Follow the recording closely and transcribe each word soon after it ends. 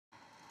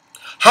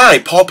Hi,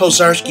 Paul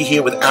Pelzarski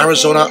here with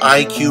Arizona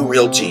IQ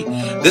Realty.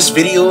 This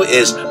video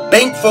is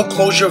bank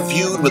foreclosure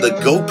viewed with a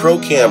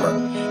GoPro camera.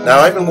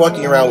 Now, I've been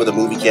walking around with a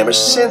movie camera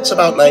since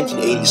about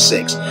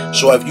 1986,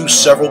 so I've used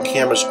several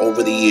cameras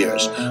over the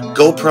years.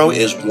 GoPro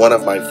is one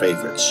of my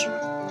favorites.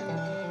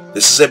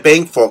 This is a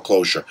bank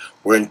foreclosure.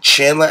 We're in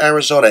Chandler,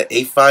 Arizona,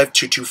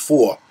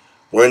 85224.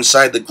 We're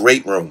inside the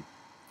great room.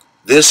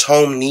 This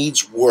home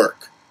needs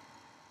work.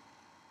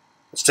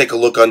 Let's take a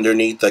look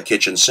underneath the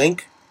kitchen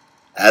sink.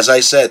 As I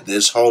said,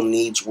 this home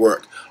needs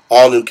work.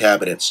 All new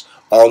cabinets,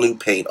 all new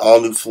paint,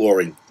 all new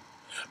flooring.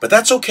 But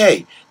that's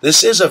okay.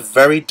 This is a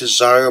very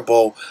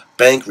desirable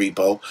bank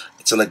repo.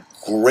 It's in a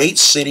great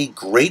city,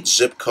 great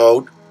zip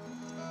code.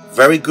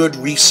 Very good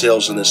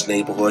resales in this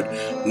neighborhood.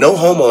 No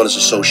homeowners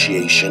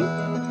association.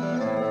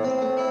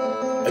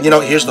 And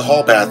here's the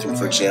hall bathroom,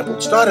 for example.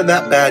 It's not in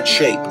that bad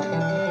shape.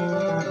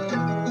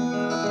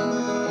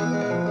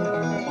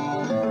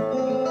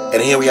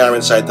 And here we are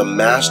inside the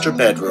master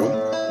bedroom.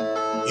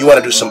 You want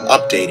to do some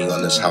updating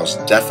on this house,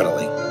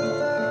 definitely.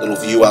 Little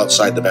view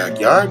outside the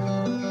backyard.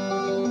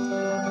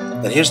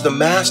 And here's the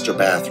master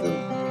bathroom.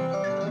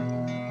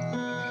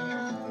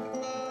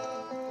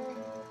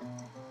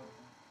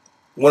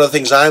 One of the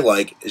things I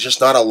like is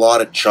just not a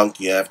lot of junk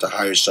you have to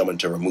hire someone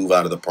to remove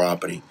out of the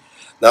property.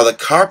 Now, the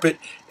carpet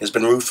has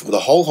been removed from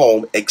the whole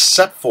home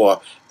except for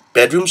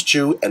bedrooms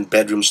 2 and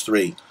bedrooms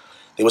 3.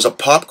 There was a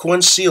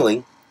popcorn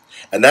ceiling,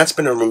 and that's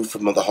been removed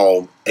from the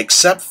home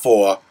except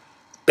for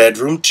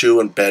bedroom 2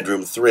 and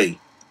bedroom 3.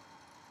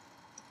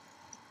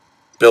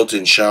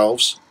 Built-in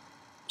shelves,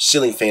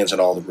 ceiling fans in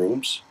all the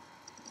rooms.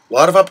 A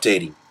lot of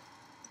updating,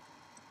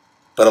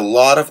 but a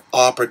lot of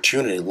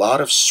opportunity, a lot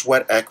of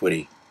sweat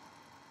equity.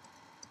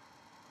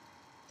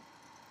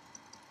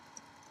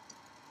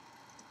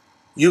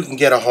 You can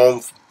get a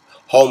home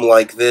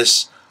like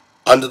this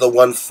under the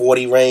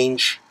 140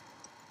 range.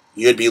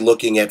 You'd be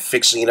looking at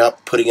fixing it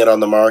up, putting it on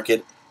the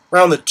market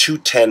around the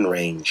 210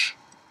 range.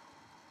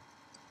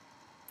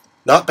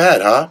 Not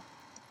bad, huh?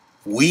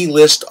 We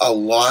list a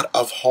lot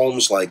of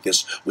homes like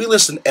this. We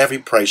list in every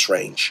price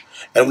range.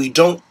 And we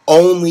don't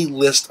only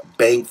list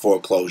bank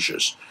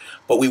foreclosures,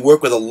 but we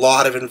work with a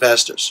lot of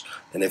investors.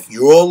 And if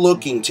you're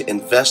looking to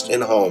invest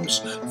in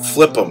homes,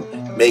 flip them,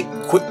 make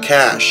quick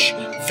cash,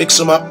 fix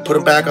them up, put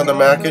them back on the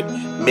market,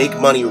 make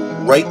money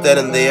right then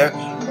and there,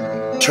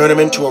 turn them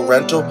into a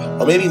rental,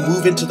 or maybe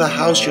move into the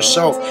house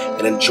yourself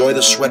and enjoy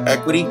the sweat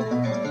equity,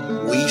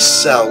 we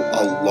sell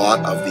a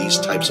lot of these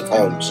types of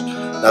homes.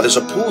 Now, there's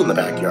a pool in the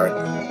backyard,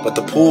 but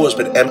the pool has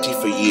been empty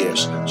for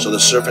years, so the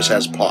surface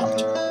has popped.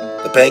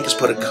 The bank has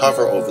put a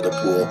cover over the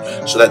pool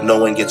so that no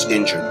one gets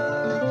injured.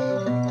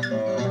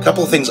 A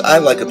couple of things I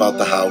like about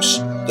the house: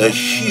 the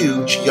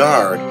huge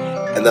yard,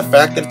 and the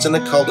fact that it's in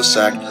a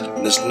cul-de-sac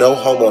and there's no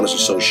homeowners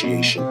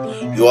association.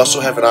 You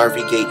also have an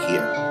RV gate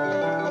here.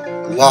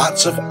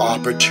 Lots of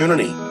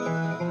opportunity.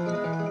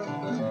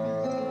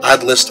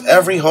 I'd list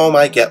every home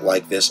I get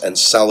like this and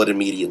sell it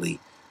immediately.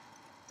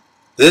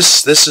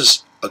 This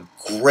is a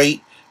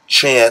great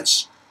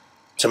chance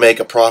to make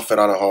a profit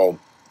on a home.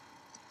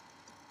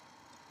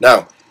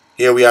 Now,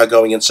 here we are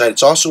going inside.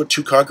 It's also a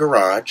 2-car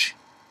garage.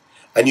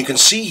 And you can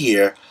see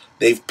here,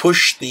 they've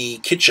pushed the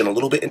kitchen a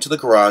little bit into the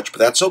garage, but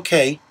that's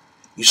okay.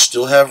 You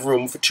still have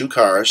room for 2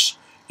 cars.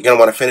 You're going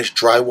to want to finish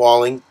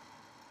drywalling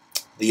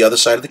the other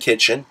side of the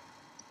kitchen.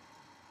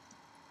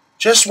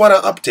 Just want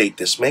to update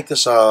this, make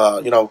this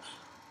a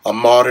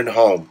modern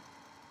home,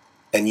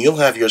 and you'll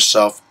have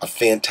yourself a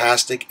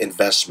fantastic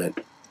investment.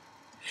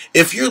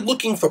 If you're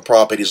looking for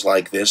properties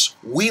like this,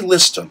 we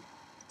list them.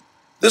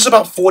 There's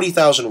about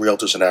 40,000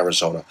 realtors in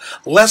Arizona.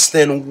 Less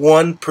than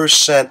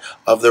 1%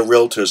 of the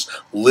realtors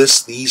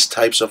list these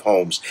types of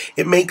homes.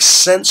 It makes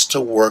sense to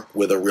work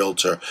with a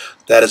realtor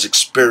that is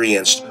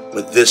experienced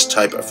with this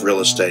type of real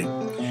estate.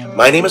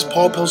 My name is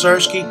Paul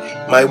Pelzarski.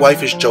 My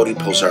wife is Jody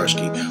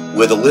Pelzarski.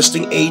 We're the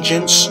listing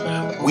agents.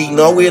 We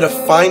know where to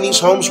find these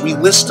homes. We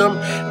list them,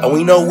 and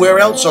we know where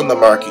else on the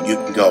market you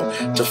can go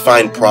to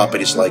find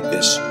properties like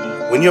this.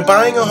 When you're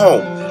buying a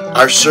home,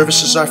 our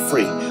services are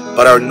free,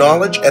 but our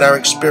knowledge and our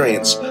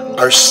experience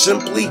are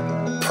simply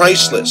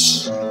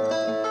priceless.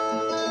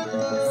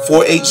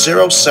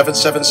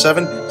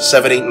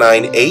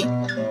 480-777-7898.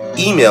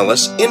 Email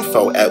us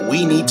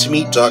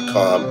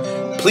info@weneedtomeet.com.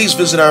 Please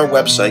visit our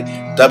website,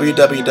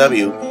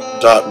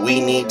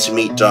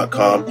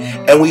 www.weneedtomeet.com,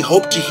 and we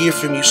hope to hear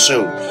from you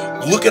soon.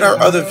 Look at our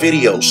other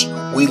videos.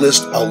 We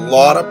list a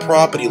lot of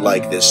property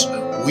like this.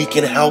 We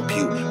can help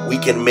you. We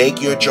can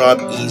make your job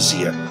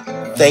easier.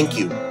 Thank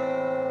you.